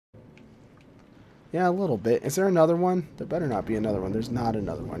Yeah, a little bit. Is there another one? There better not be another one. There's not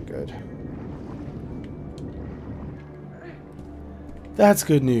another one. Good. That's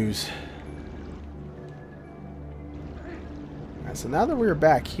good news. Alright, so now that we're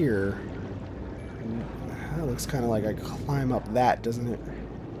back here, that looks kind of like I climb up that, doesn't it?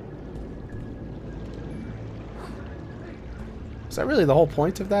 Is that really the whole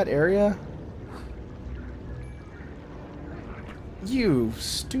point of that area? You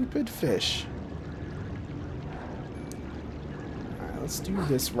stupid fish. Alright, let's do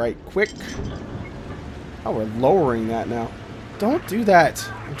this right quick. Oh, we're lowering that now. Don't do that.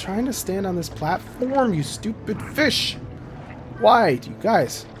 I'm trying to stand on this platform, you stupid fish. Why do you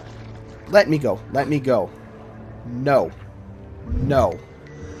guys? Let me go. Let me go. No. No.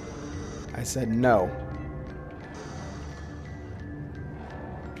 I said no.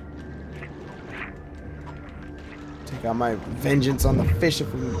 Take out my vengeance on the fish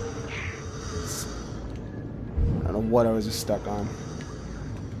if we... I don't know what I was just stuck on.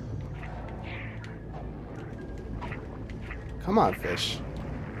 Come on, fish.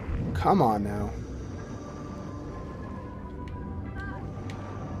 Come on now.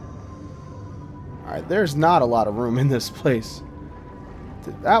 Alright, there's not a lot of room in this place.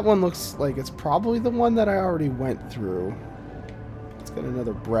 That one looks like it's probably the one that I already went through. Let's get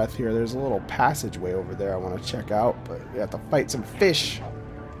another breath here. There's a little passageway over there I want to check out, but we have to fight some fish,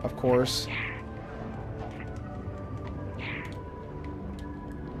 of course.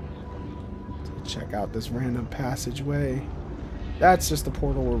 Let's check out this random passageway. That's just the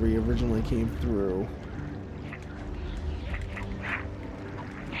portal where we originally came through.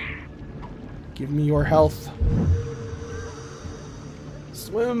 Give me your health.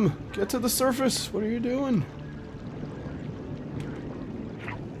 Swim! Get to the surface! What are you doing?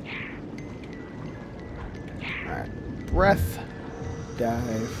 Alright. Breath.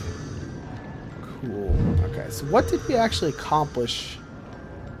 Dive. Cool. Okay, so what did we actually accomplish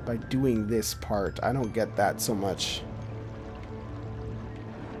by doing this part? I don't get that so much.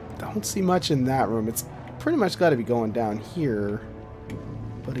 Don't see much in that room. It's pretty much got to be going down here.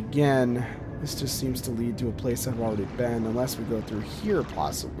 But again, this just seems to lead to a place I've already been, unless we go through here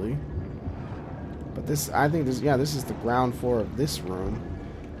possibly. But this, I think this, yeah, this is the ground floor of this room.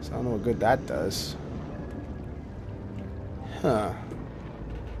 So I don't know what good that does. Huh.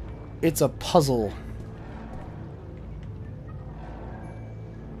 It's a puzzle.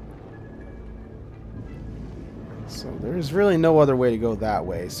 So there's really no other way to go that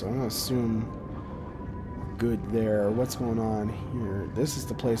way, so I'm going to assume we're good there. What's going on here? This is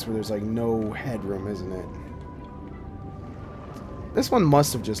the place where there's like no headroom, isn't it? This one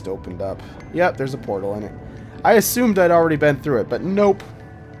must have just opened up. Yep, there's a portal in it. I assumed I'd already been through it, but nope.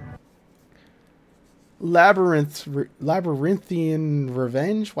 Labyrinthine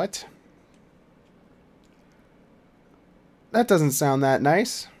Revenge? What? That doesn't sound that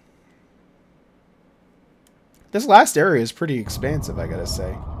nice. This last area is pretty expansive, I gotta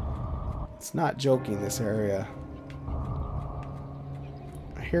say. It's not joking, this area.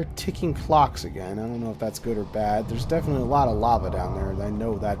 I hear ticking clocks again. I don't know if that's good or bad. There's definitely a lot of lava down there, and I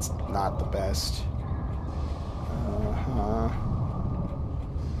know that's not the best.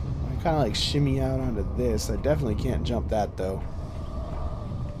 I kind of like shimmy out onto this. I definitely can't jump that, though.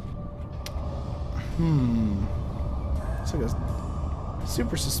 It's like a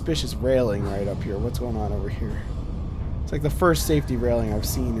super suspicious railing right up here. What's going on over here? It's like the first safety railing I've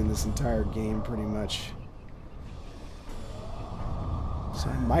seen in this entire game, pretty much. So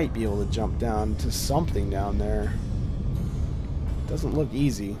I might be able to jump down to something down there. Doesn't look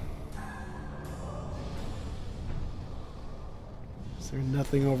easy. Is there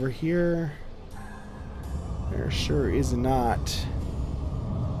nothing over here? There sure is not.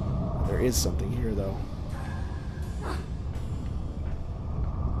 There is something here, though.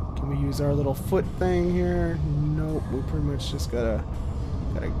 Can we use our little foot thing here? Nope, we pretty much just gotta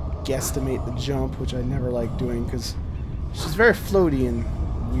guesstimate the jump, which I never like doing because she's very floaty and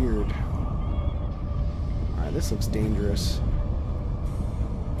weird. Alright, this looks dangerous.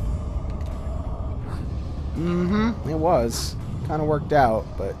 It was. Kind of worked out,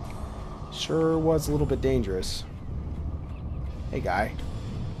 but sure was a little bit dangerous. Hey, guy.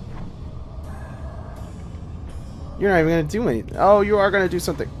 You're not even gonna do anything. Oh, you are gonna do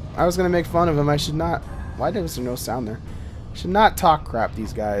something. I was gonna make fun of him. I should not. Why was there no sound there? I should not talk crap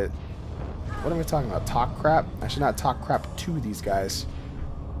these guys. What am I talking about? Talk crap? I should not talk crap to these guys.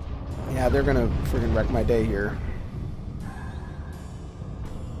 Yeah, they're gonna friggin' wreck my day here.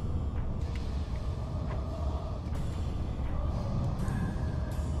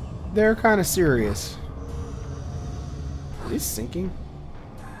 They're kind of serious. Are these sinking?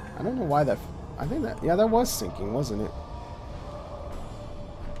 I don't know why that... I think that, yeah, that was sinking, wasn't it?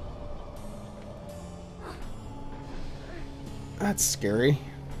 That's scary.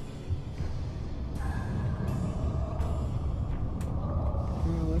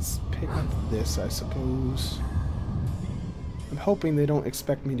 Well, let's pick up this, I suppose. I'm hoping they don't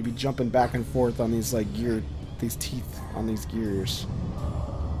expect me to be jumping back and forth on these, like, these teeth on these gears.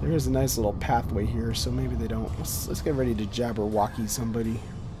 There is a nice little pathway here, so maybe they don't. Let's get ready to Jabberwocky somebody.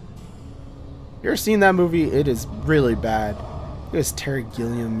 You ever seen that movie? It is really bad. It was Terry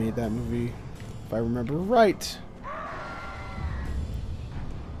Gilliam made that movie, if I remember right.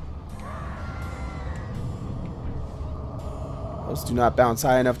 Those do not bounce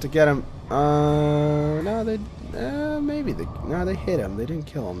high enough to get him. No, they, maybe they, no, they hit him. They didn't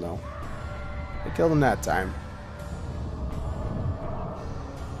kill him though. They killed him that time.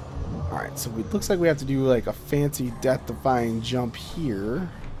 Alright, so it looks like we have to do like a fancy death-defying jump here.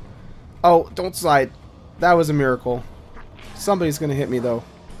 Oh, don't slide. That was a miracle. Somebody's gonna hit me though.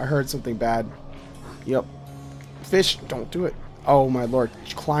 I heard something bad. Yep. Fish, don't do it. Oh my lord.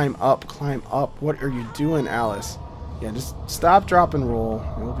 Climb up, climb up. What are you doing, Alice? Yeah, just stop, drop, and roll.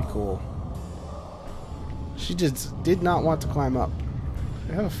 It'll be cool. She just did not want to climb up.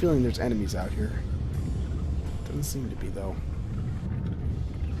 I have a feeling there's enemies out here. Doesn't seem to be though.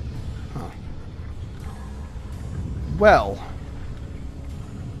 Huh. Well.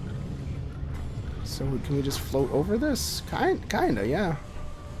 So can we just float over this? Kinda, yeah.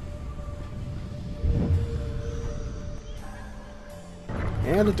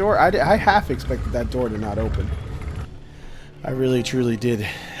 And the door, I half expected that door to not open. I really truly did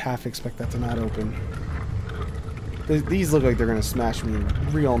half expect that to not open. These look like they're gonna smash me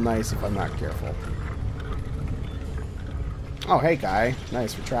real nice if I'm not careful. Oh, hey guy.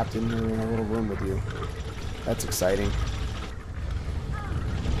 Nice, we're trapped in here in a little room with you. That's exciting.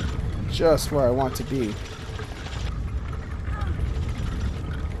 Just where I want to be.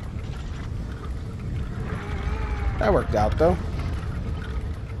 That worked out though.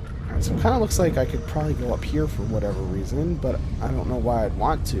 Alright, so it kind of looks like I could probably go up here for whatever reason, but I don't know why I'd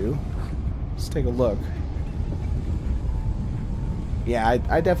want to. Let's take a look. Yeah,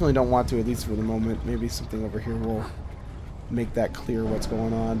 I definitely don't want to, at least for the moment. Maybe something over here will make that clear what's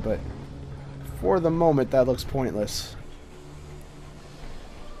going on, but for the moment that looks pointless.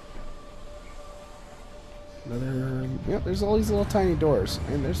 Another, yep, there's all these little tiny doors,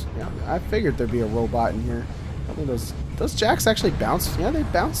 and there's, yeah, I figured there'd be a robot in here. I think those jacks actually bounced. Yeah, they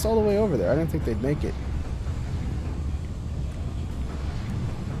bounced all the way over there. I didn't think they'd make it.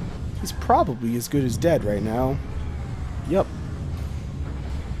 He's probably as good as dead right now. Yep.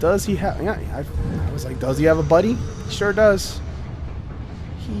 Does he have... Yeah, I was like, does he have a buddy? He sure does.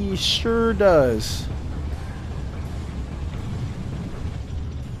 He sure does.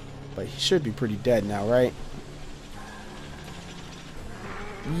 But he should be pretty dead now, right?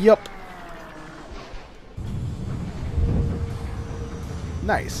 Yup.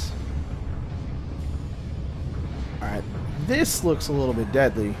 Nice. Alright. This looks a little bit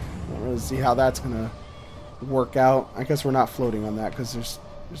deadly. I don't really see how that's going to work out. I guess we're not floating on that because there's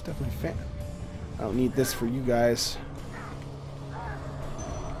definitely fan. I don't need this for you guys.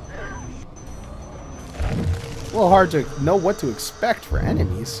 It's a little hard to know what to expect for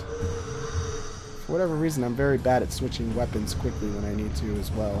enemies. For whatever reason, I'm very bad at switching weapons quickly when I need to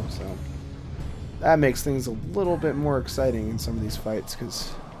as well, so that makes things a little bit more exciting in some of these fights,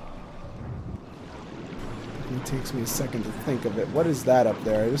 because it takes me a second to think of it. What is that up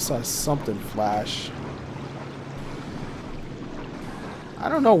there? I just saw something flash. I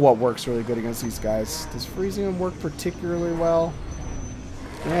don't know what works really good against these guys. Does freezing them work particularly well?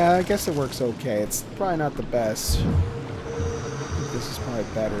 Yeah, I guess it works okay. It's probably not the best. I think this is probably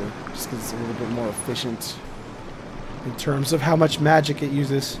better, just because it's a little bit more efficient in terms of how much magic it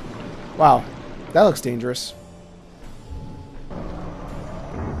uses. Wow, that looks dangerous.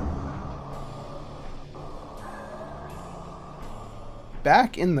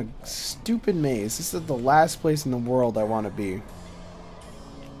 Back in the stupid maze. This is the last place in the world I want to be.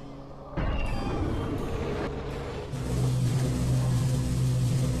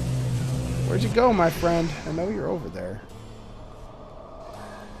 Where'd you go, my friend? I know you're over there.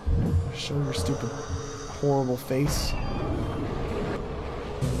 Show your stupid, horrible face. I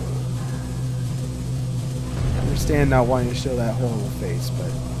understand not wanting to show that horrible face, but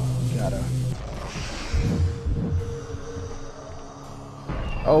you gotta.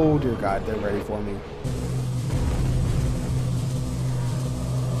 Oh dear God, they're ready for me.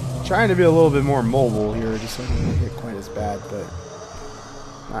 Trying to be a little bit more mobile here, just so I don't get hit quite as bad, but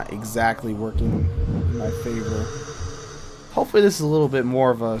not exactly working in my favor. Hopefully this is a little bit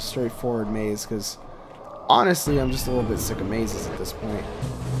more of a straightforward maze, because honestly I'm just a little bit sick of mazes at this point.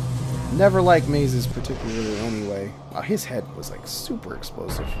 Never liked mazes particularly anyway. Wow, his head was like super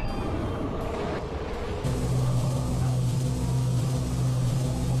explosive.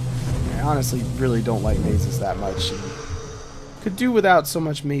 I honestly really don't like mazes that much. Could do without so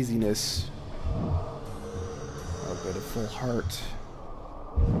much maziness. Oh, good, a full heart.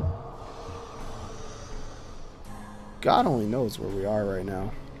 God only knows where we are right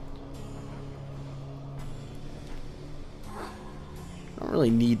now. I don't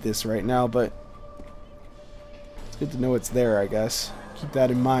really need this right now, but it's good to know it's there, I guess. Keep that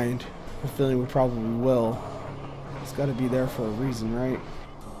in mind. I have a feeling we probably will. It's got to be there for a reason, right?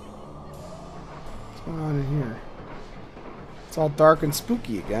 What's going on in here? It's all dark and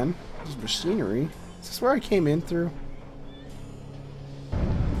spooky again. There's machinery. Is this where I came in through?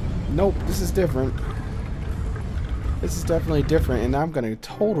 Nope, this is different. This is definitely different, and I'm going to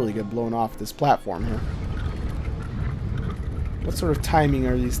totally get blown off this platform here. What sort of timing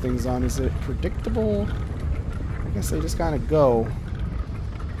are these things on? Is it predictable? I guess they just kind of go.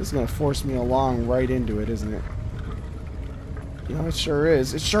 This is going to force me along right into it, isn't it? You know, it sure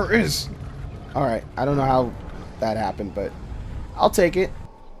is. It sure is! Alright, I don't know how that happened, but I'll take it.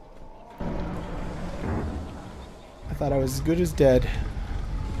 I thought I was as good as dead.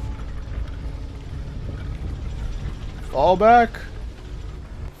 Fall back.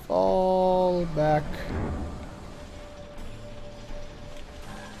 Fall back.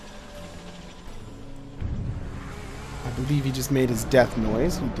 I believe he just made his death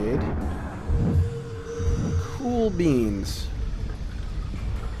noise. He did. Cool beans.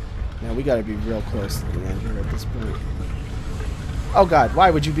 Now we gotta be real close to the end here at this point. Oh god,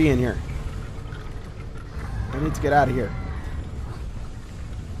 why would you be in here? I need to get out of here.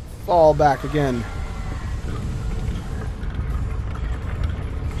 Fall back again.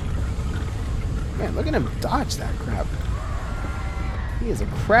 Man, look at him dodge that crap. He is a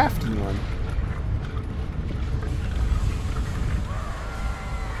crafty one.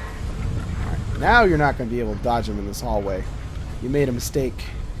 Alright, now you're not going to be able to dodge him in this hallway. You made a mistake.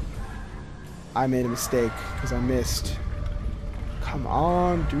 I made a mistake because I missed. Come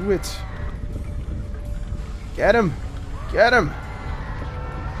on, do it. Get him. Get him.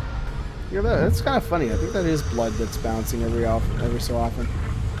 Hear that? That's kind of funny. I think that is blood that's bouncing every so often.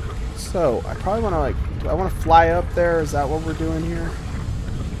 So, I probably want to, like, do I want to fly up there? Is that what we're doing here?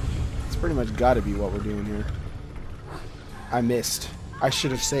 It's pretty much got to be what we're doing here. I missed. I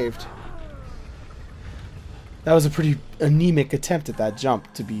should have saved. That was a pretty anemic attempt at that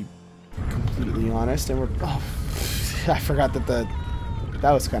jump, to be completely honest. And we're... Oh, I forgot that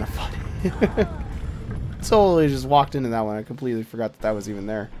that was kind of funny. Totally just walked into that one. I completely forgot that was even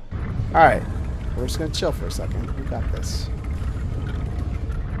there. Alright. We're just going to chill for a second. We got this.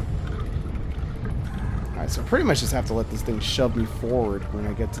 Alright, so pretty much just have to let this thing shove me forward when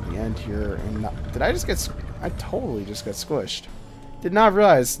I get to the end here. And did I just get... I totally just got squished. Did not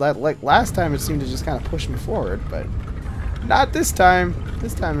realize that, like, last time it seemed to just kind of push me forward, but not this time.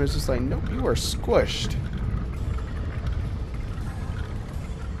 This time it was just like, nope, you are squished.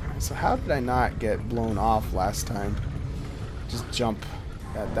 Alright, so how did I not get blown off last time? Just jump.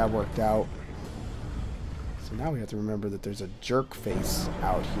 That worked out. So now we have to remember that there's a jerk face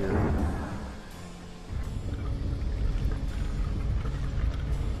out here.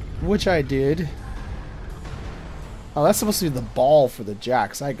 Which I did. Oh, that's supposed to be the ball for the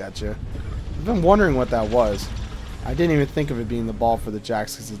jacks. I gotcha. I've been wondering what that was. I didn't even think of it being the ball for the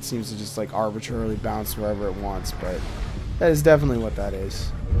jacks because it seems to just like arbitrarily bounce wherever it wants, but that is definitely what that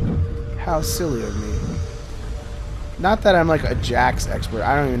is. How silly of me. Not that I'm like a jacks expert.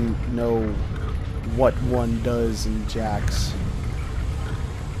 I don't even know what one does in jacks.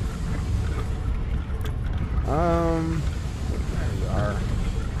 There we are.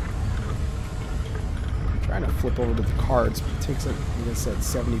 Trying to flip over to the cards, but it takes, like I said,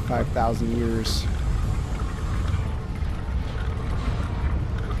 75,000 years.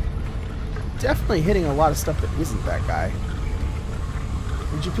 Definitely hitting a lot of stuff that isn't that guy.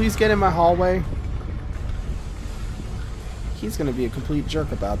 Would you please get in my hallway? He's going to be a complete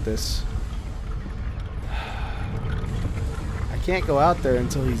jerk about this. I can't go out there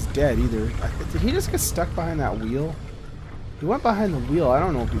until he's dead either. Did he just get stuck behind that wheel? He went behind the wheel. I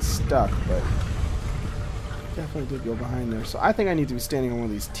don't know if he's stuck, but... definitely did go behind there. So I think I need to be standing on one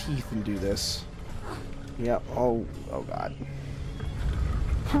of these teeth and do this. Yep. Oh god.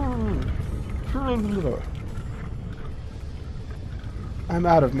 I'm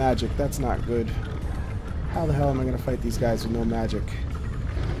out of magic. That's not good. How the hell am I going to fight these guys with no magic?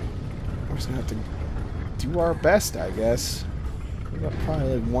 I'm just going to have to do our best, I guess. We got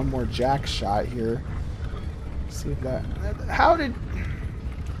probably like one more jack shot here. See if that... How did...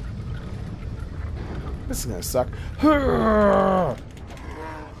 This is gonna suck.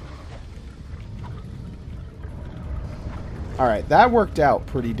 Alright, that worked out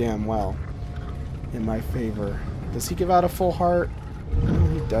pretty damn well. In my favor. Does he give out a full heart? No,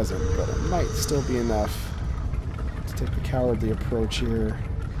 he doesn't, but it might still be enough to take the cowardly approach here.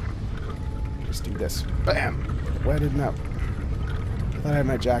 Just do this. Bam! Why didn't that... I thought I had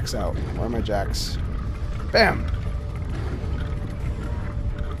my jacks out. Where are my jacks? Bam!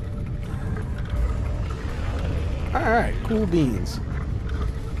 Alright, cool beans.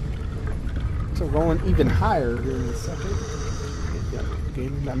 So going even higher here in a second. Yep,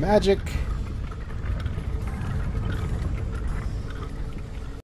 gaining that magic.